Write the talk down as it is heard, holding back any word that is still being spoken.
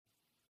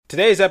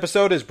Today's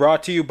episode is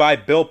brought to you by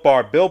Built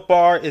Bar. Built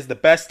Bar is the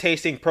best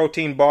tasting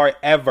protein bar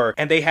ever,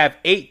 and they have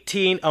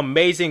 18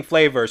 amazing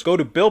flavors. Go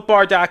to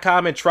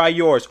BuiltBar.com and try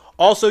yours.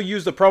 Also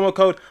use the promo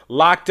code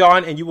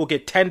LOCKEDON and you will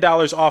get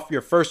 $10 off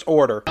your first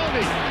order.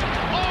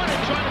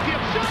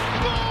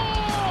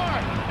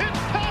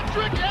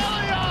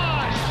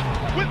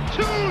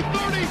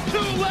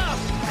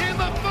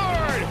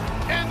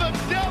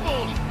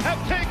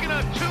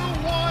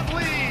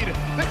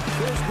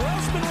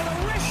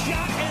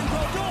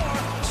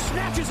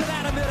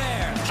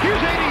 Here's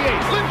 88.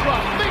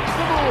 Lindros makes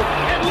the move,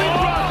 and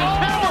Lindros is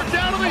hammered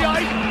down to the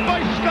ice by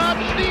Scott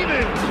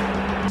Stevens.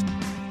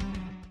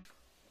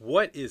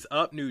 What is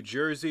up, New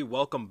Jersey?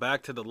 Welcome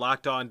back to the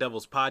Locked On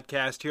Devils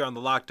podcast here on the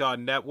Locked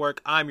On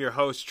Network. I'm your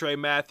host, Trey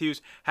Matthews.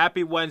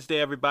 Happy Wednesday,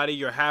 everybody.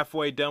 You're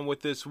halfway done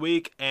with this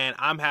week, and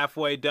I'm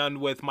halfway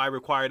done with my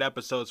required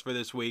episodes for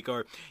this week.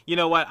 Or, you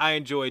know what? I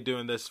enjoy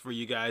doing this for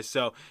you guys.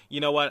 So, you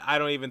know what? I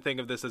don't even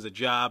think of this as a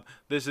job.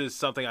 This is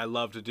something I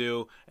love to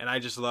do, and I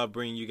just love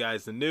bringing you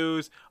guys the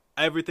news,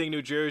 everything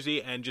New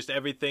Jersey, and just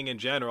everything in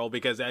general,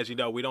 because as you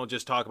know, we don't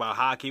just talk about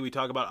hockey, we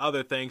talk about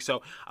other things.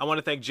 So I want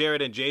to thank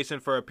Jared and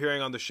Jason for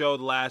appearing on the show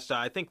the last,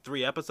 I think,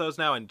 3 episodes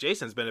now, and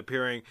Jason's been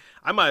appearing.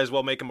 I might as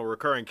well make him a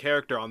recurring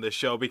character on this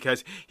show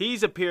because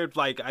he's appeared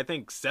like, I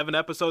think, 7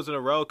 episodes in a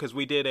row, because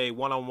we did a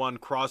one-on-one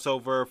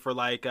crossover for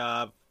like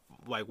 4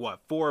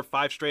 or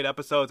 5 straight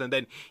episodes, and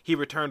then he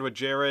returned with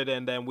Jared,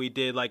 and then we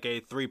did like a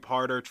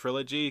 3-parter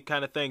trilogy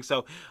kind of thing.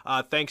 So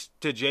thanks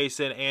to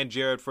Jason and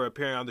Jared for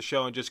appearing on the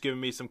show and just giving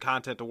me some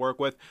content to work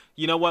with.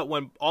 You know what?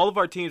 When all of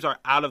our teams are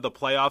out of the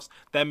playoffs,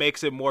 that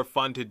makes it more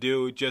fun to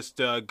do,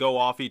 just go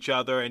off each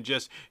other and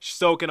just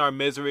soak in our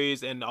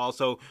miseries. And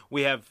also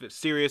we have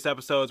serious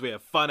episodes, we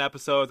have fun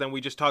episodes, and we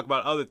just talk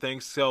about other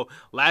things. So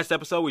last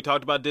episode we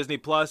talked about Disney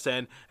Plus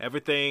and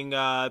everything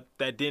that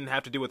didn't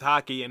have to do with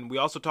hockey, and we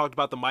also talked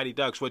about the Mighty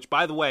Ducks, which,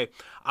 by the way,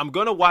 I'm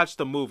going to watch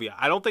the movie.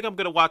 I don't think I'm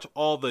going to watch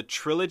all the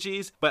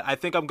trilogies, but I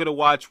think I'm going to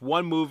watch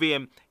one movie,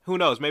 and who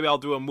knows, maybe I'll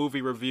do a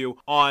movie review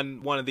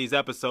on one of these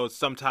episodes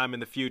sometime in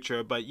the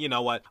future. But you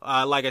know what,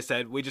 like I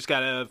said, we just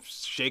gotta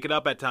shake it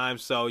up at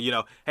times. So, you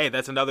know, hey,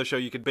 that's another show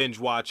you could binge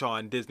watch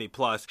on Disney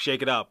Plus.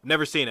 Shake it up.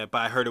 Never seen it, but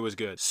I heard it was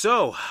good.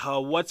 So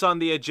what's on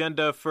the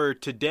agenda for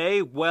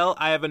today? Well,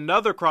 I have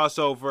another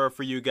crossover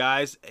for you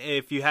guys.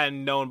 If you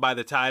hadn't known by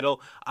the title,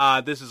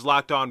 this is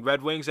Locked On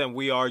Red Wings, and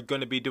we are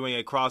going to be doing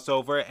a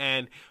crossover.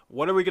 And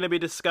what are we going to be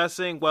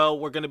discussing? Well,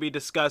 we're going to be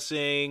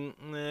discussing,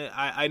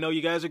 I know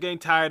you guys are getting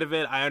tired of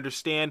it, I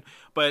understand,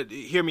 but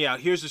hear me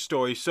out. Here's the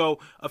story. So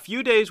a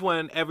few days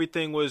when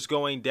everything was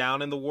going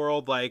down in the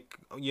world, like,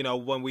 you know,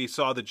 when we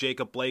saw the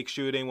Jacob Blake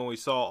shooting, when we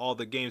saw all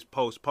the games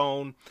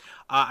postponed,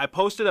 I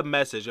posted a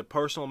message, a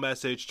personal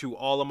message to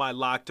all of my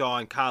Locked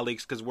On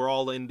colleagues, because we're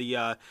all in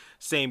the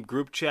same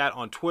group chat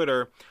on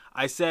Twitter.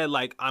 I said,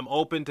 like, I'm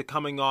open to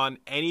coming on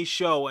any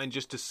show and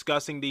just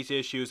discussing these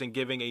issues and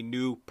giving a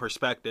new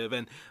perspective.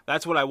 And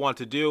that's what I want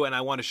to do, and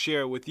I want to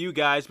share it with you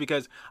guys,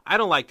 because I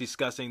don't like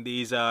discussing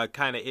these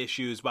kind of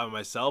issues by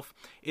myself.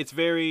 It's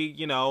very,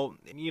 you know,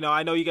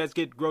 I know you guys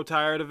grow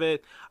tired of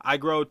it. I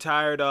grow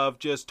tired of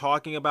just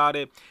talking about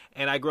it,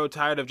 and I grow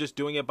tired of just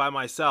doing it by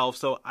myself.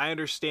 So I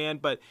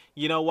understand, but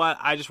you know what?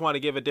 I just want to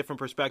give a different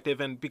perspective,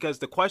 and because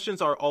the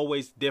questions are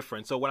always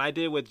different. So when I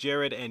did with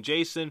Jared and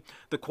Jason,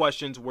 the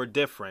questions were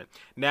different.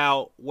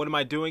 Now, what am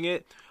I doing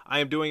it? I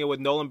am doing it with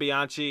Nolan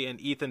Bianchi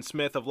and Ethan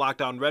Smith of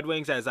Locked On Red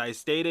Wings, as I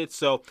stated.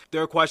 So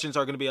their questions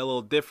are going to be a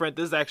little different.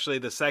 This is actually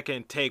the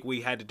second take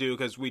we had to do,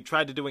 because we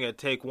tried to doing a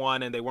take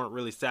 1 and they weren't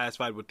really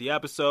satisfied with the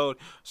episode.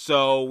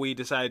 So we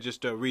decided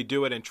just to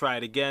redo it and try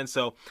it again.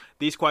 So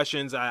these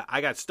questions, I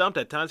got stumped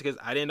at times because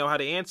I didn't know how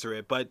to answer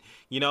it. But,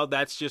 you know,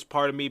 that's just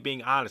part of me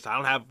being honest. I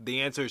don't have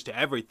the answers to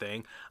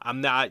everything.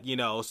 I'm not, you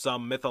know,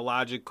 some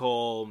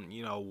mythological,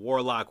 you know,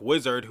 warlock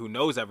wizard who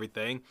knows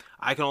everything.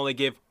 I can only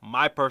give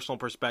my personal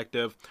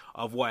perspective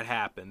of what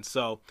happened.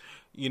 So,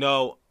 you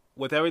know,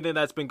 with everything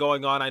that's been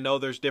going on, I know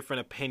there's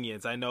different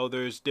opinions. I know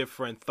there's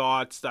different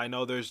thoughts. I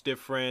know there's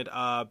different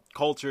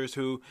cultures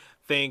who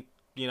think,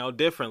 you know,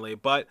 differently.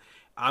 But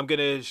I'm going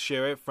to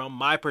share it from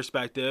my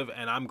perspective,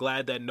 and I'm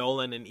glad that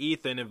Nolan and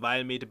Ethan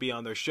invited me to be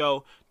on their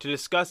show to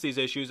discuss these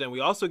issues. And we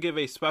also give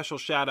a special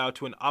shout out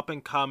to an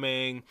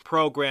up-and-coming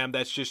program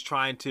that's just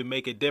trying to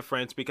make a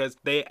difference, because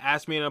they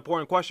asked me an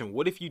important question.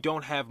 What if you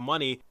don't have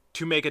money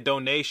to make a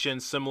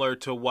donation similar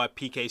to what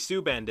PK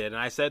Subban did? And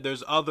I said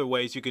there's other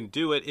ways you can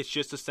do it. It's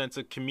just a sense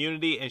of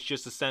community. It's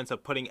just a sense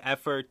of putting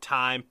effort,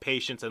 time,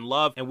 patience, and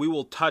love. And we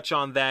will touch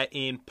on that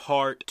in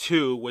part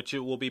 2, which it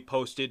will be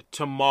posted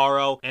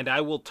tomorrow. And I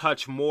will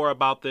touch more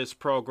about this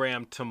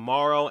program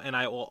tomorrow. And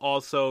I will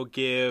also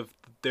give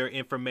their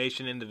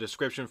information in the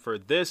description for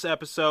this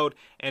episode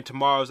and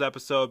tomorrow's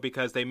episode,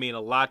 because they mean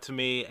a lot to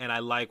me and I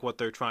like what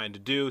they're trying to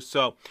do.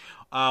 So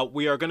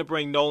We are going to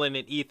bring Nolan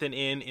and Ethan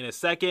in a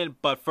second,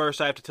 but first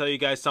I have to tell you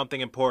guys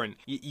something important.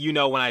 You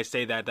know when I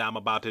say that I'm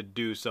about to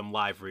do some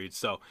live reads,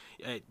 so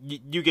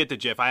you get the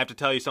gist. I have to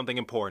tell you something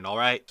important, all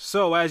right?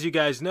 So as you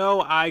guys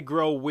know, I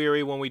grow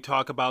weary when we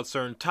talk about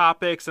certain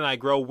topics, and I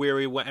grow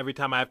weary every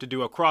time I have to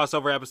do a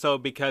crossover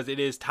episode because it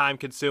is time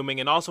consuming,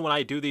 and also when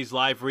I do these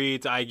live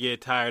reads, I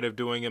get tired of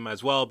doing them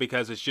as well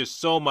because it's just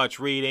so much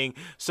reading,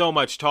 so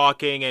much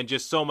talking, and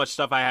just so much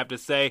stuff I have to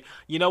say.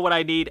 You know what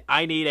I need?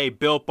 I need a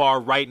Built Bar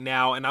right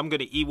now. And I'm going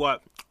to eat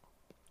what?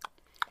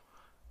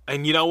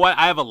 And you know what?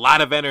 I have a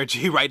lot of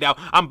energy right now.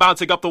 I'm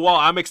bouncing up the wall.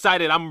 I'm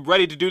excited. I'm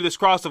ready to do this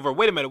crossover.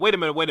 Wait a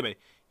minute.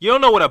 You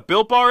don't know what a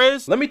Built Bar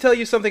is? Let me tell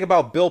you something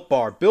about Built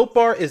Bar. Built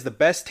Bar is the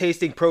best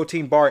tasting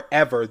protein bar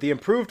ever. The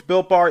improved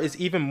Built Bar is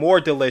even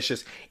more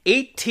delicious.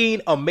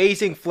 18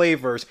 amazing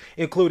flavors,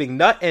 including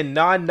nut and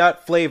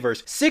non-nut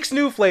flavors. 6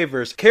 new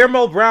flavors: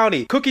 caramel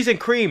brownie, cookies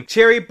and cream,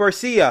 cherry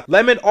barcia,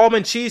 lemon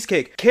almond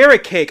cheesecake,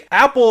 carrot cake,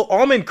 apple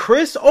almond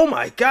crisp. Oh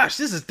my gosh,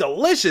 this is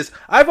delicious.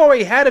 I've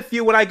already had a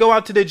few when I go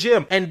out to the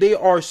gym, and they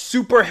are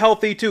super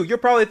healthy too. You're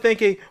probably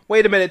thinking,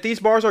 wait a minute,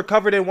 these bars are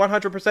covered in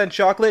 100%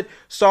 chocolate,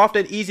 soft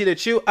and easy to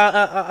chew.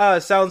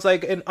 Sounds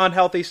like an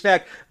unhealthy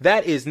snack.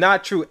 That is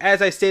not true.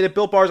 As I stated,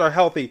 Built Bars are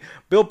healthy.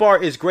 Built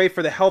Bar is great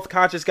for the health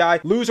conscious guy.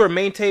 Lose or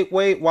maintain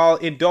weight while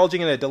indulging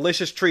in a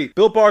delicious treat.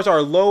 Built Bars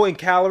are low in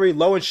calorie,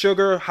 low in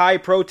sugar, high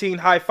protein,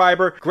 high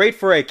fiber, great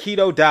for a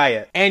keto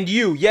diet. And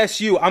you,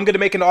 yes you, I'm going to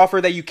make an offer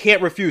that you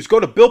can't refuse.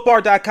 Go to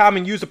BuiltBar.com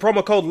and use the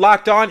promo code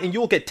LOCKEDON and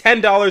you'll get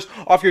 $10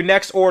 off your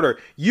next order.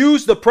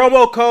 Use the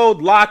promo code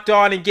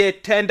LOCKEDON and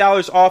get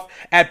 $10 off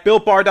at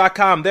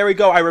BuiltBar.com. There we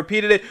go. I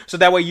repeated it so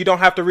that way you don't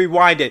have to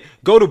rewind it.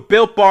 Go to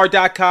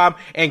BuiltBar.com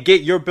and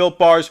get your Built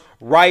Bars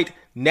right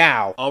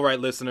now. All right,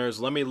 listeners,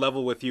 let me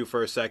level with you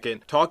for a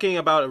second. Talking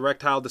about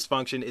erectile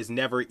dysfunction is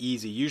never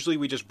easy. Usually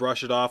we just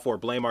brush it off or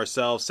blame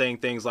ourselves, saying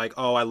things like,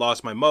 oh, I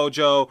lost my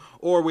mojo,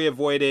 or we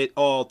avoid it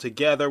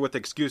altogether with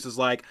excuses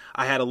like,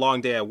 I had a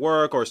long day at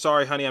work, or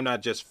sorry, honey, I'm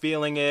not just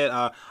feeling it.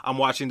 I'm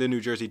watching the New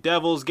Jersey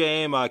Devils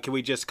game. Can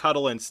we just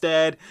cuddle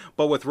instead?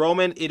 But with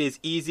Roman, it is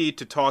easy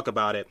to talk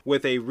about it.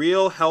 With a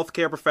real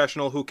healthcare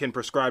professional who can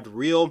prescribe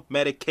real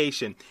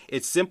medication.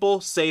 It's simple,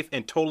 safe,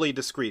 and totally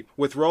discreet.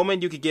 With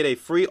Roman, you can get a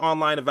free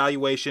online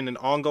evaluation and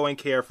ongoing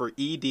care for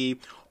ED,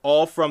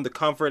 all from the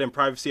comfort and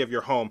privacy of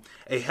your home.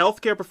 A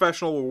healthcare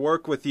professional will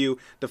work with you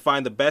to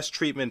find the best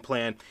treatment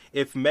plan.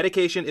 If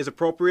medication is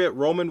appropriate,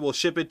 Roman will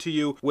ship it to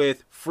you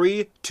with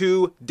free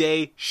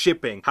 2-day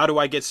shipping. How do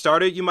I get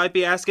started, you might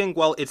be asking?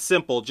 Well, it's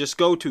simple. Just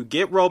go to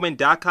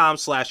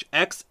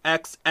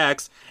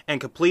GetRoman.com/XXX and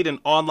complete an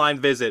online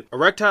visit.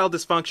 Erectile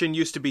dysfunction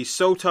used to be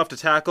so tough to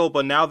tackle,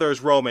 but now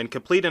there's Roman.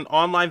 Complete an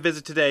online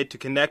visit today to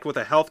connect with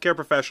a healthcare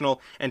professional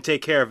and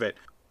take care of it.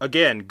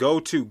 Again,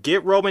 go to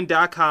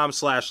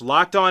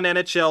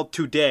GetRoman.com/LockedOnNHL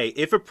today.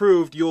 If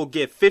approved, you'll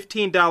get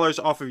 $15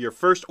 off of your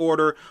first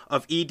order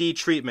of ED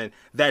treatment.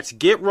 That's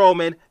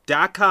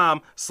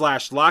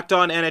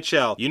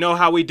GetRoman.com/LockedOnNHL. You know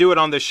how we do it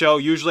on the show.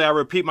 Usually I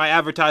repeat my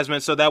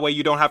advertisement so that way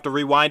you don't have to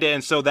rewind it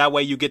and so that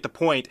way you get the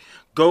point.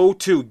 Go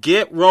to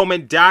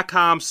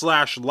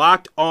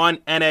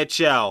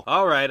GetRoman.com/LockedOnNHL.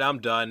 All right, I'm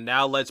done.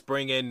 Now let's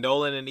bring in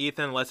Nolan and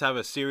Ethan. Let's have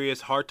a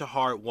serious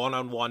heart-to-heart,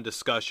 one-on-one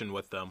discussion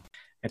with them.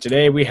 And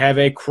today we have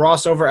a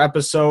crossover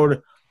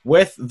episode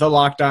with the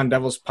Locked On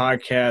Devils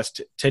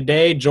podcast.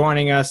 Today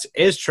joining us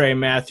is Trey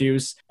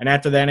Matthews. And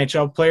after the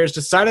NHL players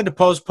decided to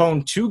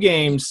postpone 2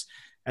 games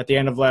at the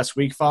end of last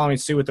week following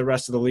suit with the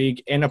rest of the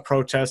league in a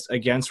protest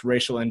against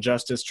racial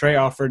injustice, Trey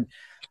offered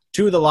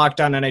to the Locked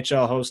On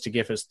NHL host to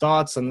give his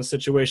thoughts on the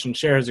situation,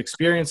 share his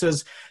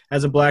experiences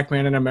as a black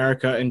man in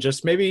America, and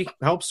just maybe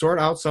help sort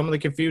out some of the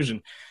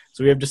confusion.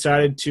 So we have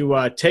decided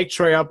to take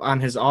Trey up on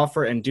his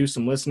offer and do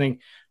some listening.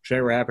 Trey,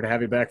 we're happy to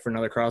have you back for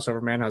another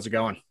crossover, man. How's it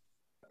going?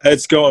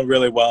 It's going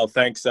really well.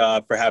 Thanks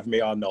for having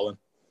me on, Nolan.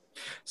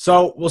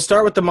 So we'll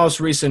start with the most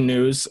recent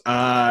news,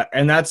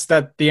 and that's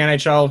that the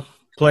NHL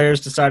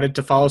players decided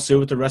to follow suit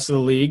with the rest of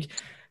the league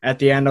at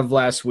the end of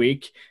last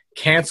week,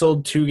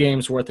 canceled 2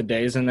 games worth of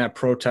days in that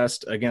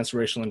protest against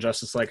racial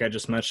injustice, like I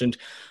just mentioned.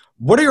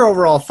 What are your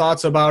overall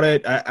thoughts about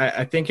it?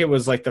 I think it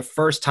was like the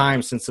first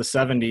time since the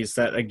 70s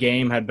that a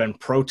game had been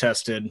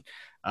protested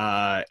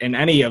in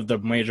any of the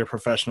major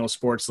professional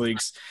sports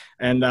leagues.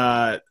 And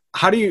I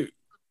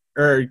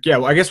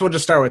guess we'll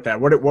just start with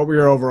that. What were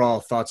your overall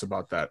thoughts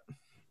about that?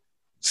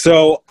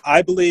 So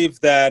I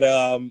believe that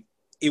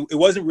it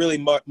wasn't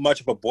really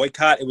much of a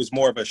boycott. It was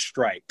more of a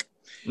strike.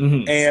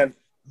 Mm-hmm. And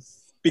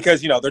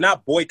because, they're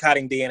not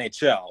boycotting the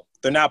NHL.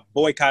 They're not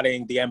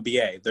boycotting the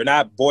NBA. They're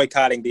not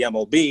boycotting the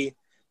MLB.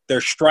 They're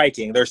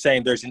striking. They're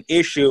saying there's an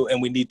issue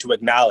and we need to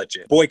acknowledge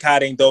it.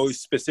 Boycotting those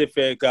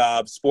specific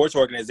sports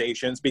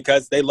organizations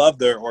because they love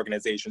their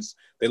organizations.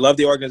 They love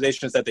the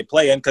organizations that they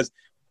play in because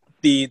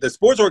the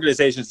sports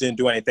organizations didn't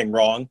do anything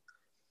wrong.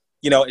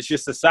 It's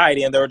just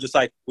society. And they were just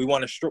like,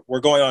 we're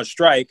going on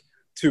strike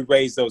to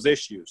raise those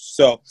issues.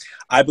 So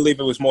I believe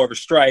it was more of a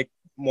strike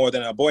more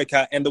than a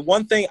boycott. And the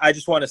one thing I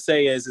just want to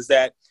say is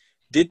that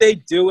did they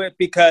do it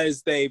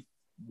because they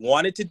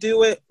wanted to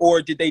do it,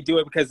 or did they do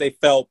it because they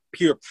felt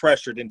peer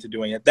pressured into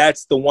doing it?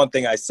 That's the one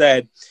thing I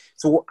said.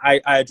 So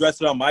I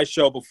addressed it on my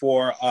show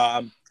before,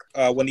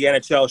 when the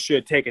NHL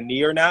should take a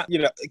knee or not,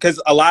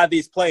 because a lot of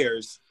these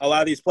players,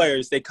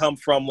 they come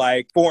from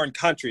like foreign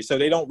countries, so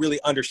they don't really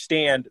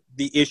understand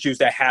the issues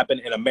that happen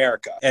in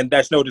America. And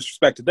that's no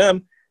disrespect to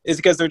them, is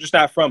because they're just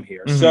not from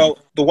here. Mm-hmm. So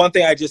the one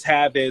thing I just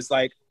have is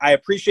like, I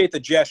appreciate the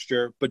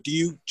gesture, but do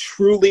you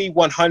truly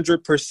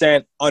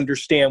 100%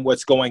 understand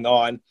what's going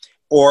on?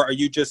 Or are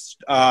you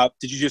just,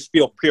 did you just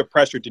feel peer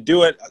pressure to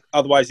do it?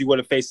 Otherwise you would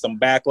have faced some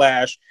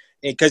backlash.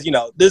 Because,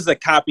 this is a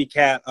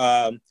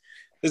copycat,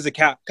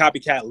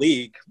 copycat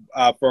league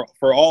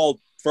for all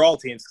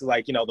teams.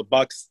 Like, the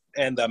Bucks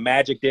and the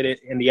Magic did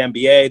it in the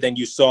NBA. Then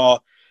you saw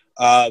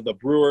the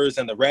Brewers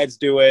and the Reds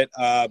do it.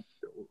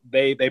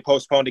 They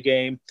postponed a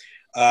game.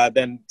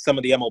 Then some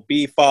of the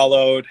MLB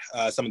followed,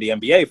 some of the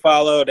NBA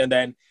followed, and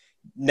then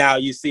now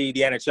you see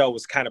the NHL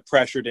was kind of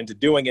pressured into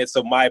doing it.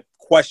 So my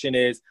question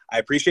is, I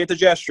appreciate the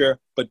gesture,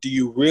 but are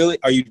you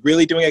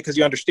really doing it because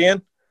you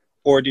understand,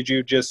 or did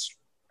you just,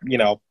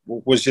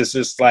 was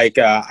just like,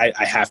 I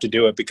have to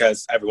do it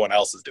because everyone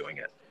else is doing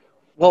it?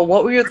 Well,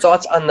 what were your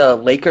thoughts on the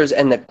Lakers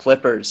and the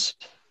Clippers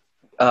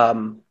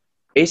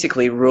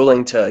basically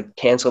ruling to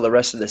cancel the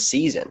rest of the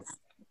season?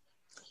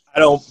 I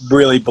don't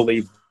really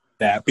believe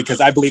that, because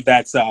I believe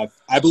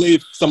I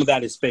believe some of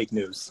that is fake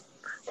news,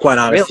 quite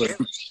honestly.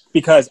 Really?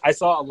 Because I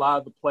saw a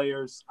lot of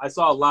players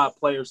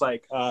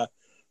like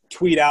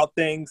tweet out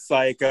things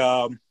like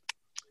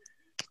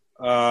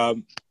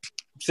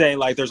saying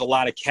like there's a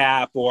lot of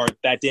cap, or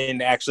that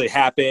didn't actually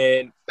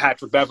happen.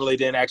 Patrick Beverley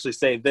didn't actually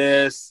say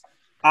this.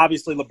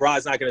 Obviously,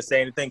 LeBron's not going to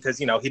say anything because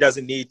he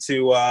doesn't need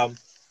to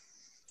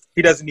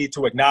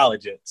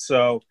acknowledge it.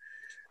 So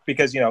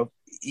because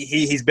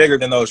he's bigger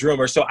than those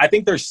rumors. So I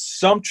think there's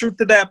some truth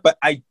to that, but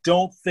I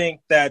don't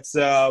think that's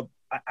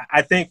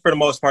I think for the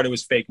most part it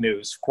was fake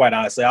news, quite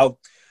honestly.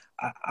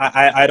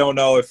 I don't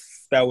know if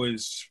that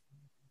was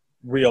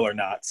real or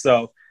not.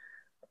 So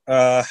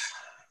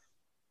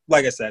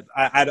like I said,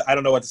 I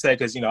don't know what to say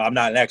because, I'm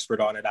not an expert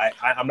on it.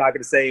 I'm not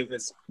going to say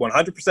it's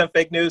 100%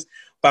 fake news,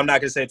 but I'm not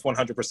going to say it's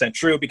 100%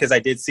 true, because I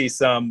did see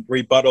some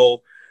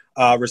rebuttal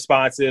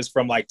responses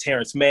from like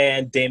Terrence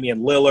Mann, Damian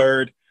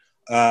Lillard,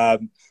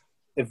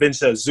 Vince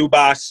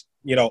Zubac,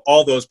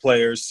 all those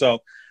players. So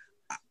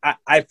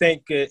I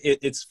think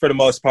it's for the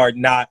most part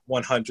not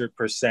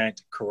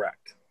 100%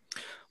 correct.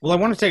 Well, I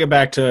want to take it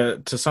back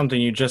to something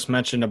you just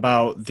mentioned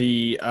about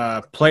the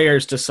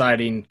players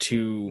deciding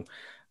to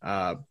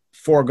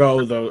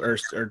forego or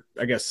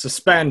I guess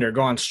suspend or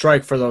go on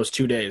strike for those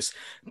 2 days.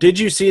 Did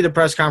you see the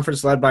press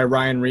conference led by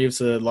Ryan Reeves,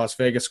 the Las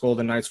Vegas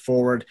Golden Knights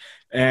forward?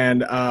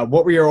 And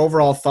what were your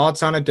overall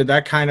thoughts on it? Did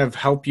that kind of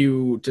help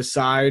you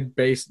decide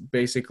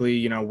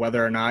basically,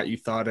 whether or not you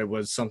thought it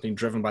was something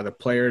driven by the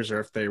players,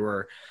 or if it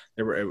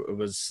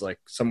was like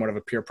somewhat of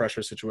a peer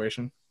pressure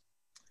situation?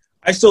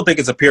 I still think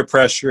it's a peer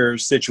pressure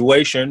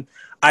situation.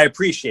 I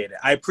appreciate it.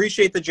 I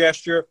appreciate the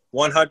gesture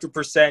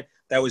 100%.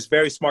 That was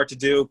very smart to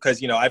do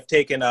because, I've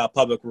taken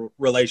public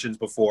relations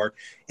before.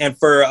 And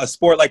for a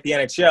sport like the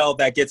NHL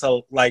that gets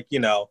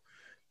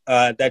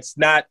that's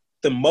not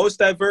the most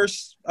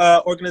diverse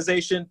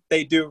organization,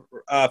 they do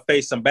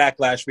face some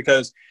backlash,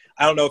 because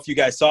I don't know if you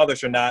guys saw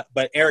this or not,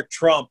 but Eric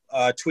Trump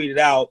tweeted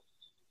out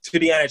to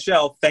the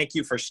NHL, "Thank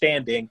you for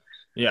standing."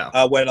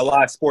 Yeah. When a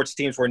lot of sports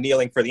teams were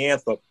kneeling for the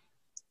anthem.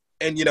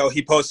 And,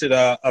 he posted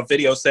a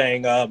video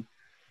saying of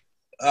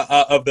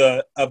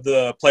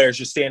the players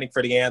just standing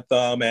for the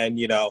anthem, and,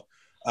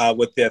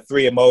 with the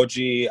 3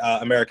 emoji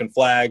American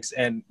flags,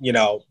 and,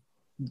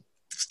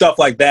 stuff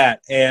like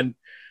that. And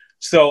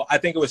so I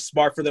think it was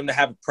smart for them to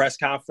have a press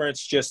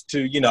conference just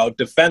to,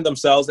 defend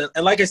themselves. And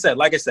like I said,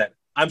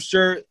 I'm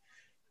sure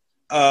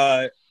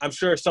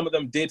some of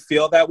them did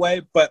feel that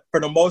way, but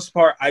for the most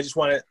part, I just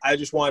want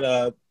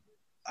to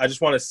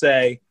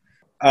say,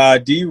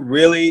 do you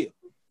really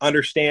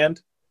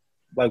understand,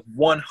 like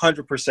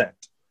 100%,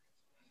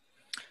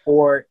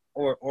 or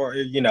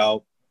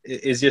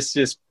is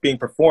just being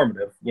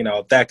performative,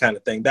 that kind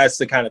of thing? That's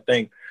the kind of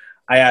thing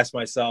I ask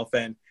myself.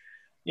 And,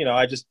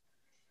 I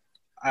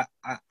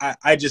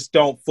just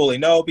don't fully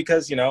know,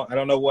 because, I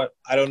don't know what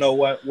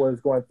was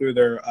going through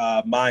their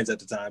minds at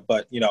the time.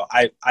 But,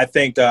 I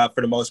think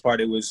for the most part,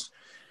 it was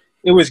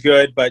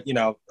good. But,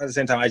 at the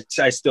same time,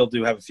 I still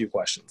do have a few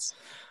questions.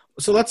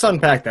 So let's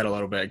unpack that a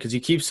little bit, because you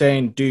keep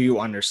saying, do you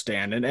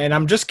understand? And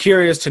I'm just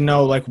curious to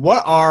know, like,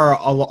 what are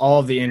all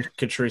of the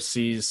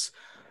intricacies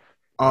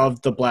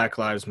of the Black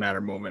Lives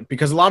Matter movement?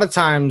 Because a lot of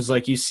times,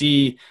 like, you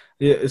see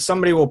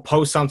somebody will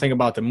post something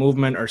about the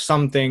movement or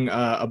something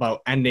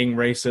about ending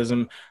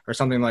racism or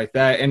something like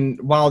that.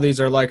 And while these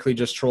are likely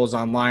just trolls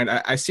online,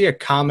 I see a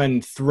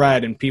common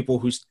thread in people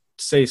who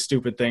say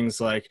stupid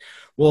things like,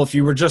 well, if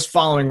you were just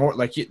following,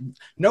 like,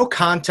 no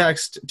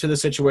context to the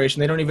situation,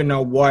 they don't even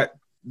know what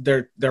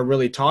they're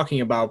really talking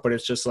about, but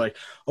it's just like,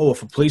 oh,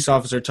 if a police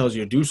officer tells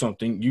you to do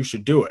something, you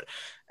should do it.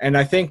 And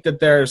I think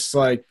that there's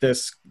like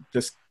this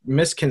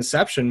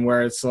misconception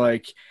where it's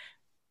like,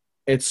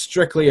 it's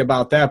strictly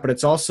about that, but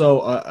it's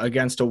also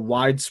against a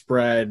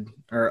widespread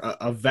or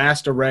a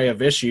vast array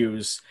of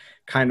issues,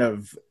 kind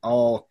of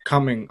all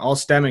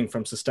stemming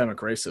from systemic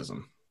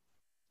racism.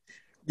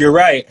 You're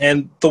right.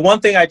 And the one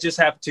thing I just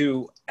have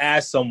to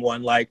ask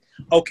someone, like,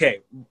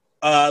 okay,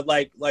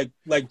 like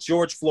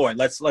George Floyd.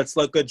 Let's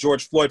look at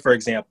George Floyd, for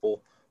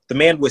example. The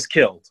man was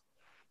killed.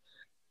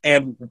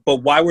 But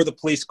why were the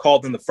police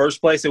called in the first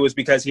place? It was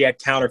because he had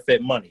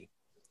counterfeit money.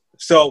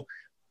 So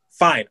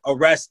fine,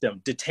 arrest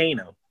him, detain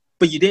him.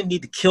 But you didn't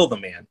need to kill the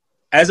man.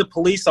 As a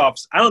police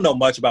officer, I don't know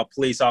much about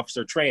police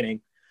officer training,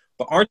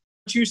 but aren't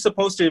you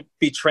supposed to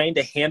be trained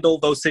to handle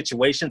those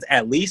situations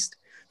at least?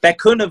 That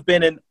couldn't have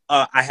been an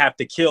I have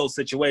to kill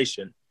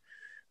situation.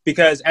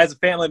 Because as a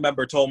family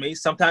member told me,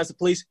 sometimes the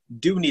police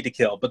do need to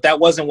kill, but that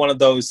wasn't one of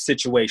those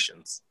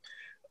situations.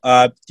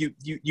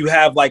 You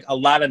have like a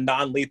lot of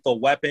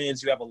non-lethal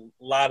weapons. You have a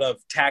lot of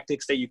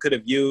tactics that you could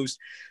have used.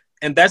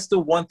 And that's the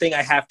one thing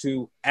I have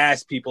to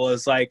ask people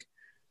is like,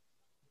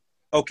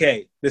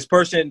 okay, this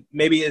person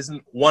maybe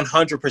isn't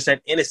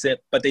 100% innocent,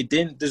 but they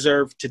didn't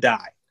deserve to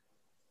die,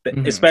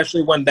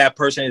 especially when that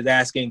person is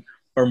asking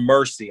for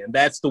mercy. And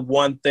that's the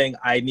one thing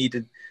I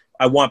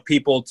want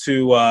people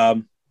to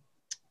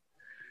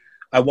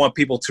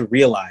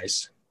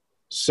realize.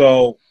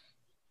 So,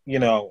 you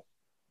know,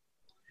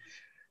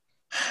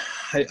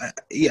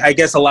 I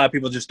guess a lot of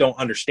people just don't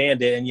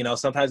understand it. And, you know,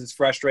 sometimes it's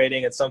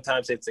frustrating and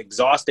sometimes it's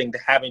exhausting to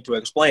having to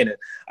explain it.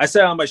 I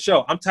said on my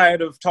show, I'm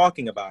tired of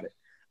talking about it.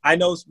 I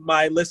know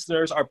my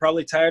listeners are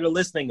probably tired of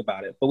listening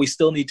about it, but we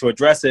still need to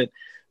address it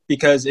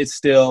because it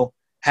still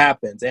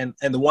happens. And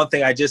the one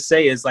thing I just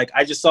say is, like,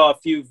 I just saw a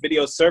few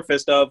videos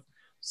surfaced of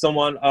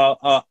someone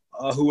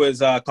who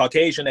is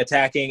Caucasian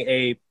attacking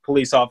a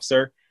police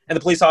officer, and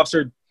the police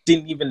officer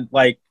didn't even,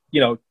 like,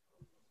 you know,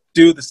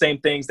 do the same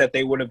things that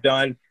they would have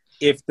done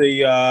if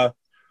the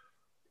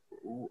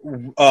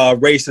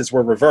races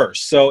were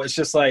reversed. So it's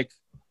just like,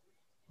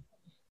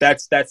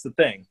 that's the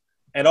thing.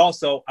 And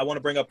also, I want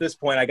to bring up this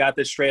point. I got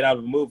this straight out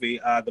of a movie.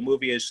 The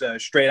movie is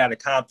Straight Outta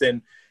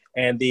Compton,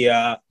 and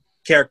the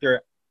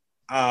character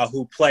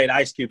who played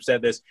Ice Cube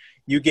said this: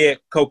 you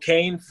get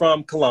cocaine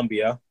from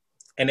Colombia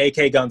and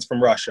AK guns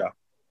from Russia.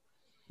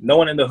 No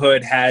one in the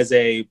hood has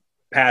a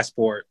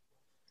passport,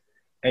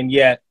 and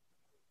yet,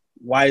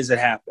 why does it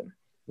happen?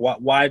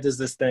 Why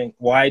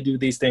do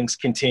these things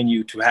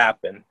continue to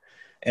happen?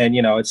 And,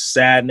 you know, it's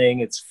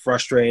saddening, it's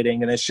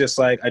frustrating, and it's just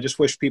like, I just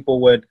wish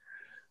people would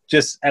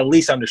just at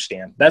least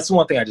understand. That's the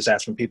one thing I just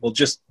ask from people.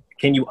 Just,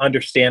 can you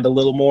understand a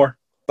little more?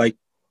 Like,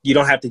 you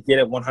don't have to get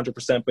it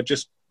 100%, but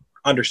just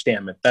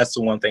understand it. That's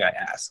the one thing I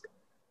ask.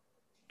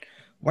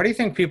 Why do you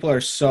think people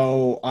are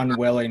so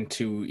unwilling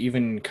to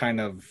even kind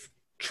of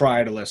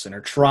try to listen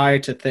or try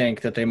to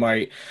think that they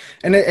might,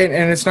 and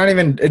it's not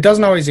even, it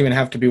doesn't always even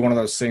have to be one of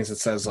those things that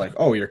says like,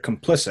 oh, you're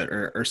complicit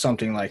or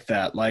something like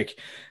that. Like,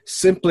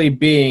 simply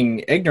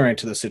being ignorant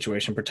to the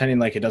situation, pretending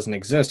like it doesn't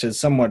exist, is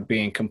somewhat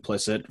being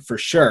complicit for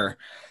sure.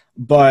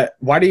 But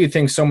why do you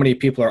think so many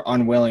people are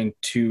unwilling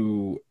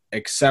to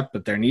accept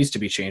that there needs to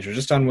be change, or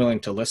just unwilling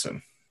to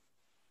listen?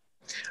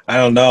 I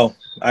don't know.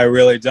 I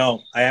really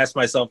don't. I ask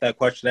myself that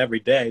question every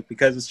day,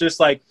 because it's just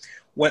like,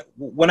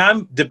 when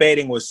I'm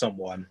debating with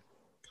someone,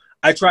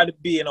 I try to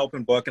be an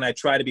open book, and I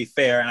try to be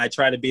fair, and I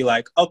try to be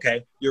like,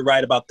 okay, you're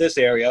right about this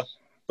area,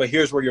 but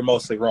here's where you're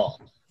mostly wrong.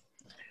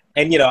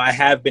 And, you know, I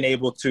have been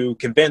able to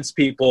convince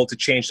people to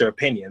change their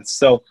opinions.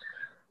 So,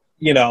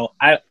 you know,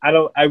 but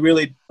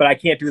I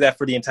can't do that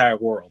for the entire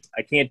world.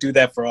 I can't do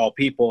that for all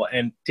people.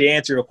 And to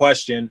answer your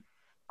question,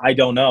 I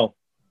don't know.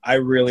 I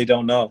really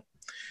don't know.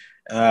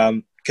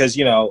 Because,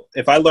 you know,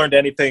 if I learned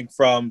anything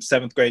from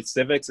 7th grade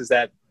civics, is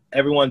that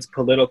everyone's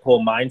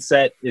political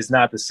mindset is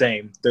not the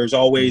same. There's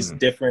always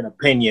different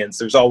opinions.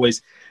 There's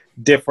always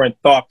different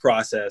thought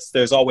process.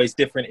 There's always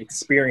different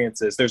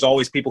experiences. There's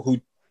always people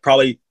who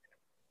probably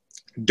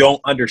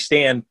don't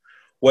understand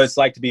what it's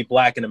like to be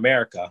Black in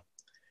America.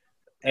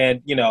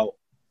 And, you know,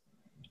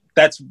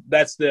 that's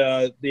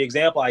the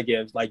example I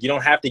give. Like, you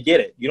don't have to get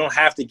it. You don't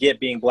have to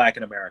get being Black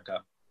in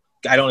America.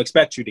 I don't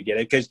expect you to get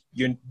it, because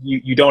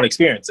you don't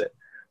experience it.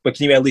 But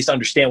can you at least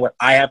understand what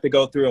I have to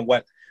go through and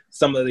what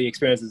some of the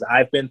experiences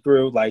I've been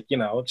through? Like, you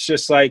know, it's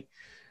just like,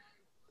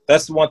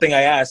 that's the one thing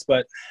I ask.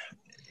 But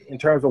in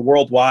terms of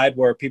worldwide,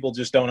 where people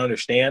just don't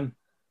understand,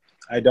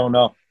 I don't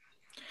know.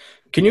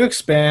 Can you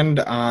expand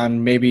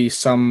on maybe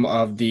some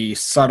of the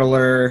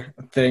subtler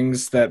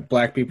things that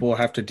Black people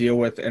have to deal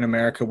with in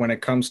America when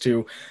it comes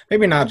to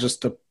maybe not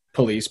just the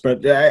police,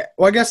 but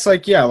I guess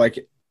like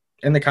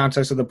in the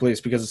context of the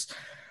police? Because,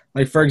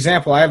 like, for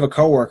example, I have a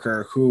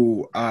coworker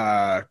who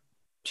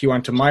he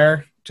went to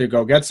Meijer to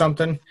go get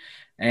something,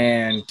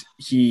 and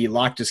he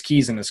locked his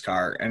keys in his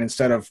car. And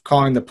instead of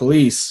calling the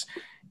police,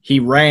 he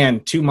ran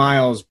 2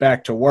 miles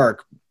back to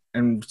work.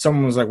 And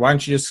someone was like, why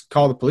don't you just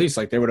call the police?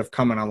 Like, they would have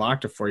come and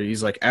unlocked it for you.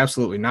 He's like,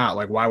 absolutely not.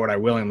 Like, why would I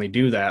willingly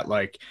do that?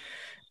 Like,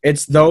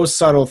 it's those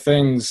subtle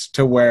things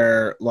to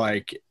where,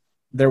 like,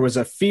 there was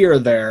a fear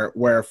there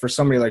where for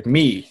somebody like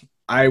me,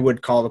 I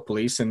would call the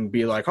police and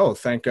be like, oh,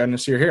 thank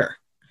goodness you're here.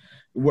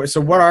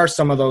 So what are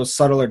some of those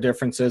subtler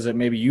differences that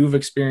maybe you've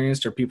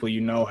experienced or people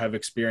you know have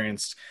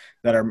experienced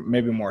that are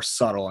maybe more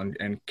subtle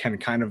and can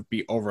kind of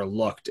be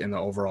overlooked in the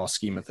overall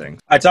scheme of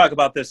things? I talk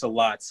about this a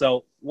lot.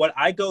 So what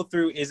I go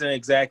through isn't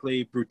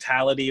exactly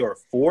brutality or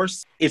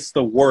force. It's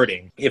the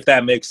wording, if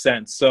that makes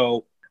sense.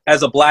 So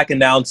as a Black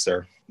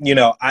announcer, you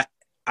know,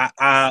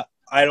 I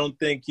don't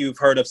think you've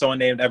heard of someone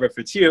named Everett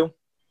Fitzhugh.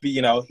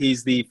 You know,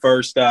 he's the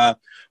first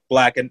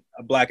black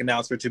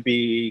announcer to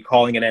be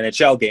calling an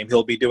NHL game.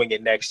 He'll be doing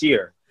it next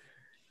year.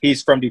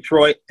 He's from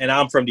Detroit, and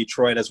I'm from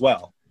Detroit as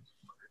well.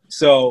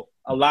 So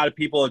a lot of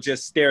people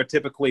just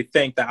stereotypically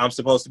think that I'm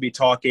supposed to be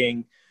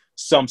talking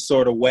some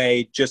sort of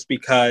way just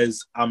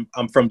because I'm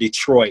from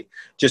Detroit,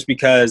 just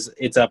because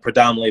it's a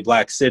predominantly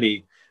Black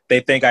city. They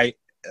think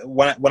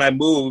when I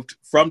moved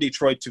from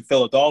Detroit to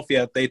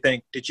Philadelphia, they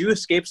think, did you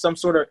escape some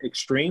sort of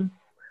extreme?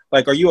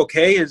 Like, are you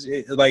okay? Is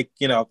it, like,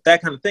 you know,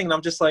 that kind of thing. And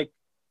I'm just like,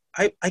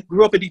 I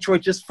grew up in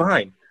Detroit just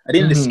fine. I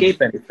didn't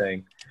escape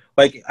anything.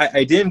 Like,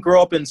 I didn't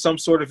grow up in some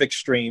sort of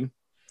extreme.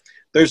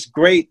 There's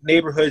great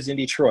neighborhoods in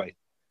Detroit.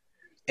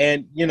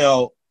 And, you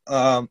know,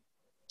 and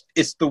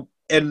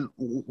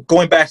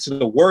going back to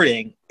the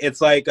wording, it's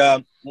like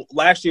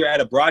last year at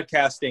a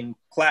broadcasting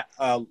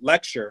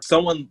lecture,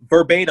 someone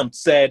verbatim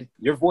said,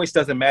 your voice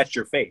doesn't match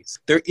your face.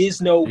 There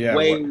is no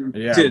way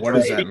to what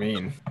does that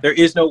mean? There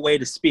is no way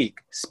to speak.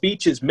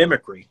 Speech is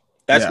mimicry.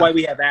 That's why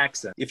we have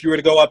accents. If you were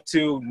to go up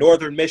to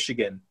northern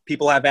Michigan,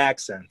 people have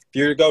accents. If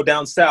you were to go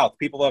down south,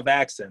 people have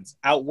accents.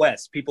 Out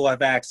west, people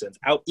have accents.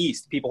 Out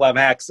east, people have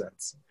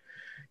accents.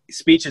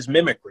 Speech is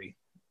mimicry.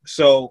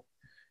 So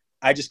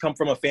I just come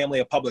from a family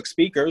of public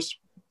speakers,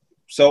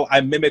 so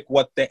I mimic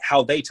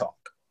how they talk.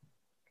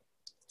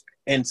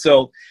 And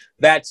so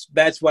that's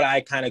what I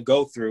kind of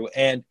go through.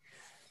 And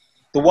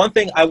the one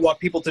thing I want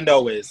people to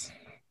know is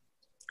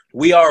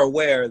we are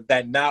aware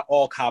that not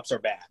all cops are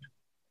bad.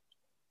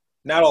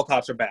 Not all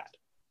cops are bad.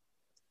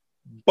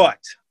 But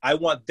I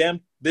want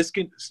them, this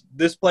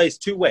plays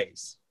two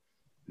ways.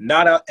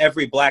 Not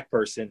every Black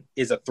person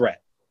is a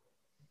threat.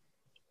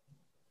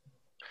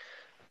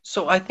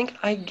 So I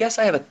guess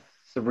I have a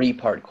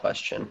 3-part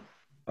question.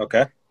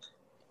 Okay.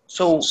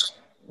 So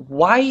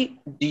why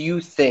do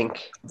you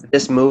think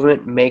this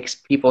movement makes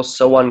people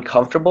so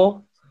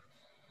uncomfortable?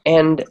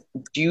 And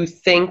do you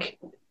think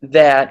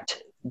that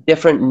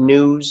different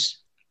news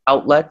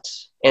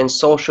outlets and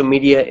social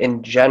media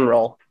in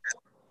general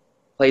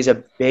plays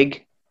a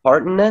big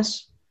part in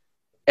this?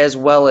 As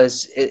well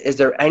as, is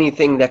there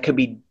anything that could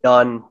be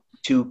done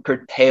to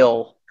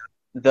curtail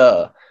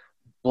the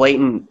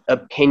blatant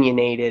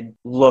opinionated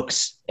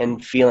looks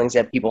and feelings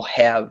that people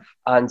have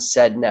on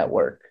said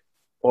network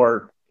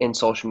or in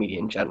social media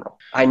in general?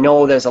 I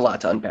know there's a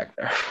lot to unpack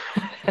there.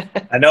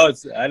 I know,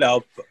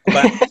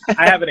 but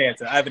I have an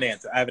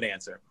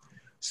answer.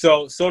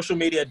 So social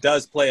media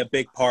does play a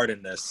big part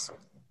in this.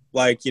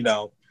 Like, you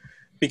know,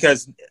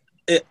 because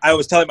I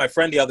was telling my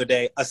friend the other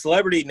day, a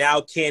celebrity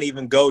now can't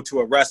even go to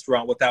a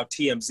restaurant without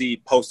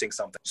TMZ posting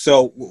something.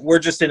 So we're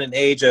just in an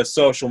age of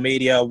social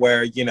media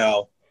where, you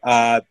know,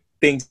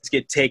 things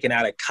get taken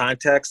out of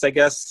context, I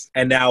guess.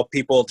 And now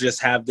people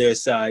just have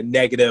this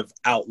negative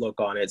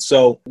outlook on it.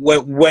 So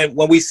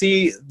when we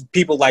see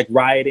people like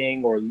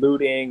rioting or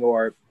looting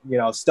or, you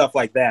know, stuff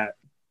like that,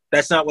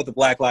 that's not what the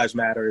Black Lives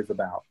Matter is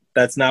about.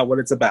 That's not what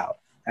it's about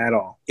at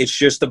all. It's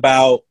just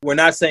about, we're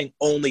not saying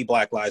only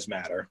Black Lives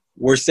Matter.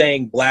 We're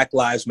saying Black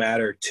Lives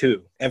Matter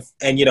too.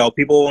 And you know,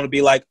 people want to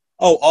be like,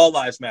 oh, all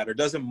lives matter.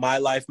 Doesn't my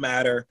life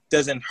matter?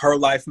 Doesn't her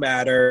life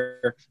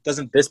matter?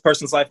 Doesn't this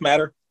person's life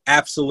matter?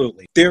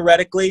 Absolutely.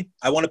 Theoretically,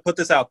 I want to put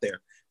this out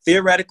there.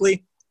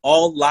 Theoretically,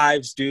 all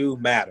lives do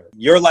matter.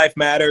 Your life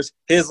matters.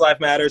 His life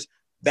matters.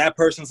 That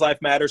person's life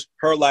matters.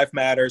 Her life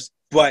matters.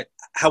 But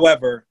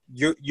however,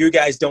 you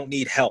guys don't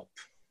need help.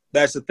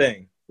 That's the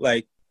thing.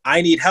 Like,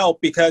 I need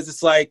help because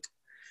it's like,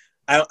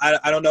 I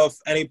don't know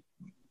if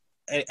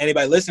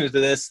anybody listening to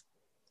this,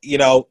 you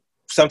know,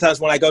 sometimes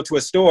when I go to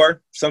a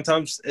store,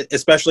 sometimes,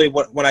 especially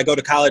when I go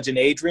to college in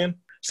Adrian,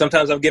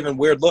 sometimes I'm given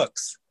weird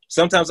looks.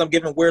 Sometimes I'm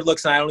given weird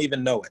looks and I don't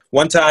even know it.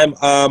 One time,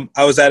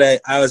 I was at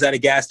a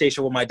gas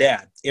station with my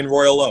dad in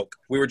Royal Oak.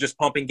 We were just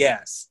pumping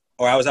gas,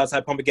 or I was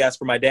outside pumping gas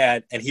for my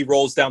dad, and he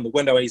rolls down the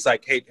window and he's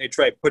like, "Hey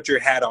Trey, put your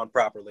hat on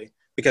properly,"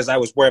 because I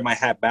was wearing my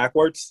hat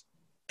backwards.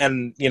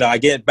 And you know, I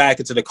get back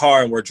into the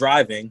car and we're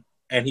driving,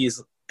 and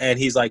he's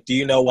like, "Do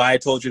you know why I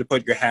told you to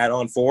put your hat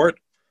on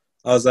forward?"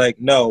 I was like,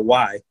 "No,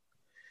 why?"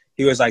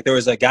 He was like, "There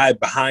was a guy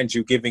behind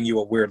you giving you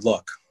a weird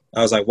look."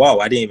 I was like, "Whoa,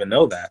 I didn't even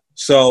know that."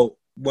 So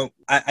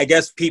I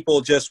guess people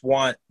just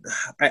want,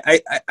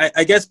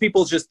 I guess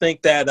people just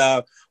think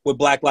that with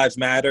Black Lives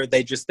Matter,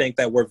 they just think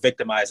that we're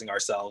victimizing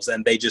ourselves,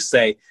 and they just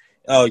say,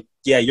 "Oh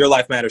yeah, your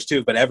life matters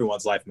too, but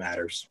everyone's life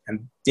matters."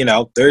 And you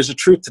know, there's a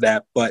truth to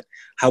that. But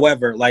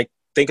however, like,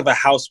 think of a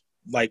house,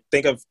 like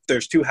think of,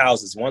 there's two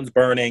houses, one's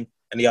burning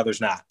and the other's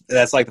not.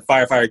 That's like the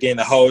firefighter getting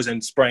the hose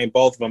and spraying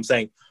both of them,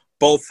 saying,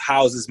 both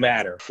houses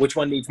matter? Which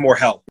one needs more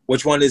help?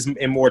 Which one is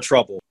in more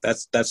trouble?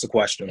 That's the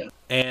question. Yeah.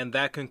 And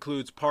that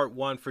concludes part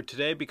 1 for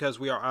today because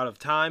we are out of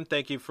time.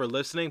 Thank you for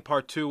listening.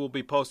 Part 2 will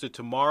be posted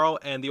tomorrow.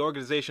 And the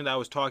organization that I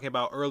was talking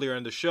about earlier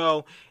in the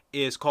show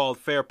is called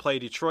Fair Play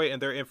Detroit,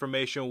 and their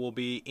information will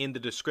be in the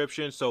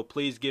description. So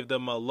please give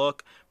them a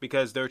look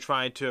because they're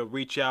trying to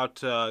reach out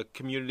to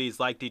communities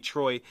like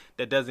Detroit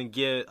that doesn't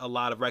get a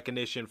lot of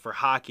recognition for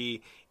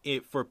hockey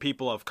for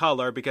people of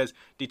color, because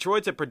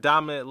Detroit's a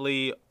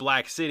predominantly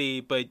black city,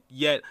 but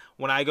yet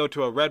when I go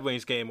to a Red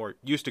Wings game, or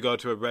used to go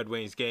to a Red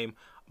Wings game,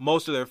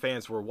 most of their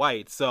fans were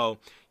white. So,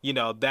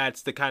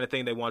 that's the kind of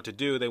thing they want to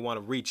do. They want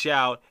to reach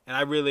out, and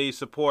I really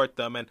support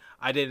them. And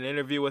I did an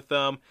interview with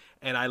them,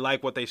 and I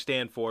like what they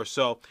stand for.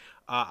 So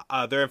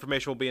their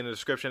information will be in the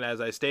description,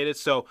 as I stated.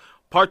 So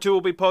part 2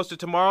 will be posted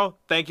tomorrow.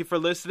 Thank you for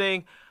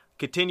listening.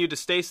 Continue to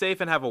stay safe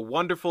and have a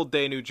wonderful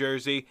day, New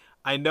Jersey.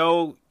 I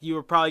know you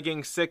were probably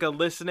getting sick of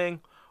listening,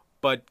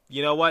 but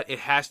you know what? It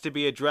has to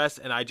be addressed,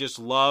 and I just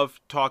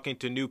love talking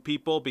to new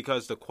people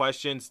because the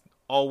questions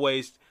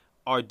always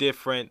are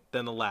different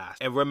than the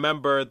last. And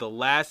remember, the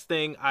last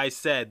thing I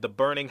said, the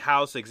burning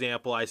house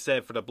example I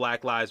said for the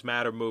Black Lives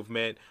Matter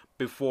movement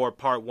before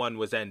part 1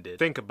 was ended.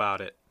 Think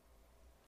about it.